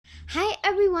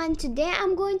everyone, today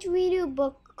I'm going to read you a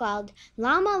book called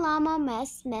Llama Llama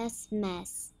Mess Mess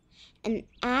Mess, an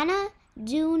Anna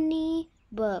Dewdney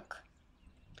book.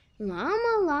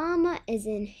 Llama Llama is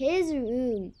in his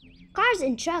room. Cars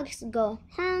and trucks go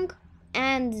honk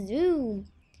and zoom,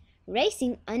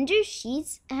 racing under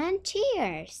sheets and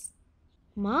chairs.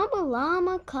 Mama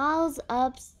Llama calls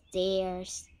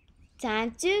upstairs.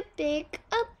 Time to pick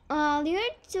up all your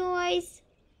toys.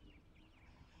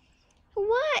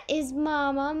 Why is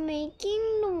Mama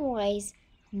making noise?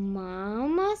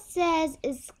 Mama says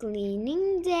it's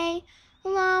cleaning day.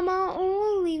 Llama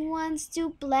only wants to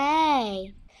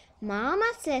play.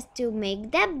 Mama says to make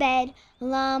the bed.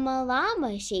 Llama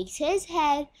Llama shakes his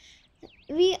head.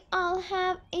 We all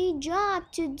have a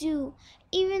job to do,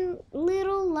 even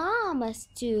little llamas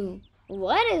too.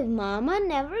 What if Mama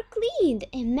never cleaned?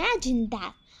 Imagine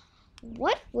that.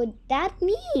 What would that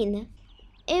mean?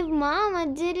 If Mama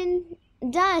didn't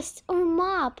dust or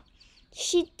mop,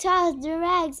 she'd toss the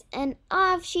rags and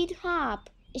off she'd hop.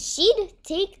 She'd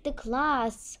take the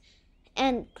cloths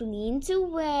and clean to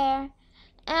wear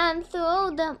and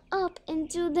throw them up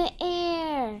into the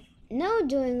air. No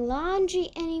doing laundry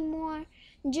anymore.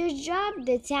 Just drop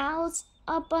the towels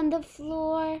up on the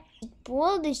floor. She'd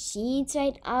pull the sheets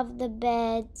right off the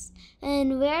beds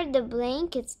and wear the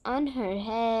blankets on her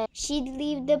head. She'd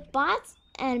leave the pots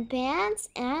and pans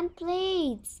and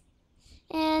plates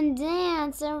and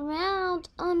dance around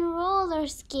on roller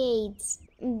skates.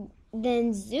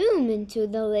 Then zoom into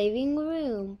the living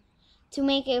room to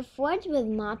make a fort with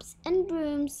mops and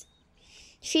brooms.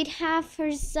 She'd have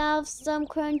herself some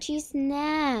crunchy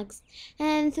snacks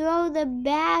and throw the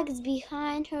bags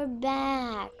behind her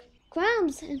back.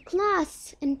 Crumbs and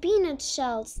cloths and peanut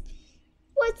shells.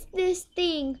 What's this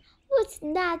thing? What's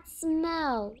that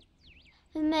smell?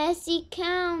 Messy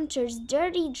counters,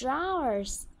 dirty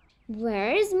drawers.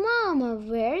 Where's Mama?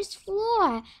 Where's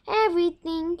floor?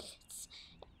 Everything's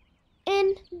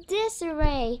in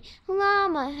disarray.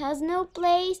 Llama has no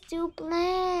place to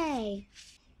play.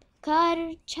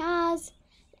 Cutter, chaws,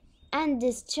 and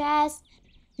distress.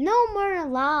 No more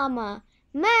llama.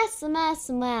 Mess, mess,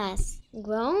 mess.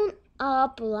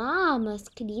 Grown-up llamas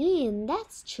clean,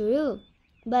 that's true.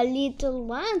 But little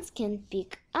ones can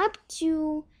pick up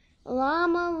too.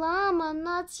 Llama Llama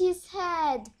nods his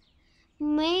head.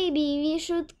 Maybe we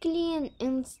should clean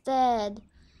instead.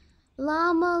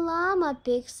 Llama Llama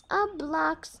picks up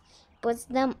blocks, puts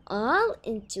them all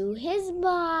into his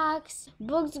box.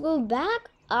 Books go back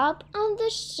up on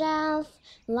the shelf.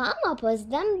 Llama puts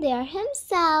them there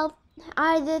himself.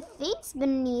 Are the things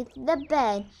beneath the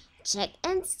bed? Check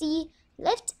and see.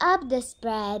 Lift up the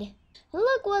spread.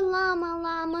 Look what Llama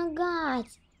Llama got.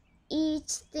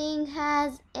 Each thing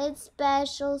has its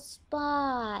special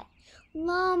spot.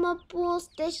 Llama pulls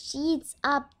the sheets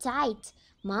up tight.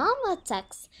 Mama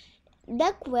tucks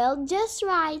the quilt just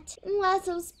right. Lots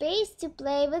of space to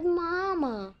play with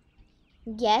Mama.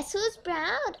 Guess who's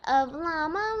proud of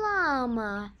Llama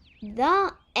Llama?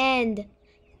 The end.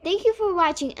 Thank you for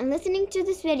watching and listening to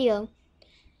this video.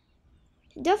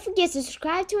 Don't forget to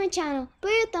subscribe to my channel,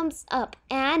 put your thumbs up,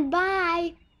 and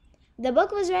bye! The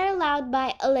book was read aloud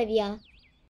by Olivia.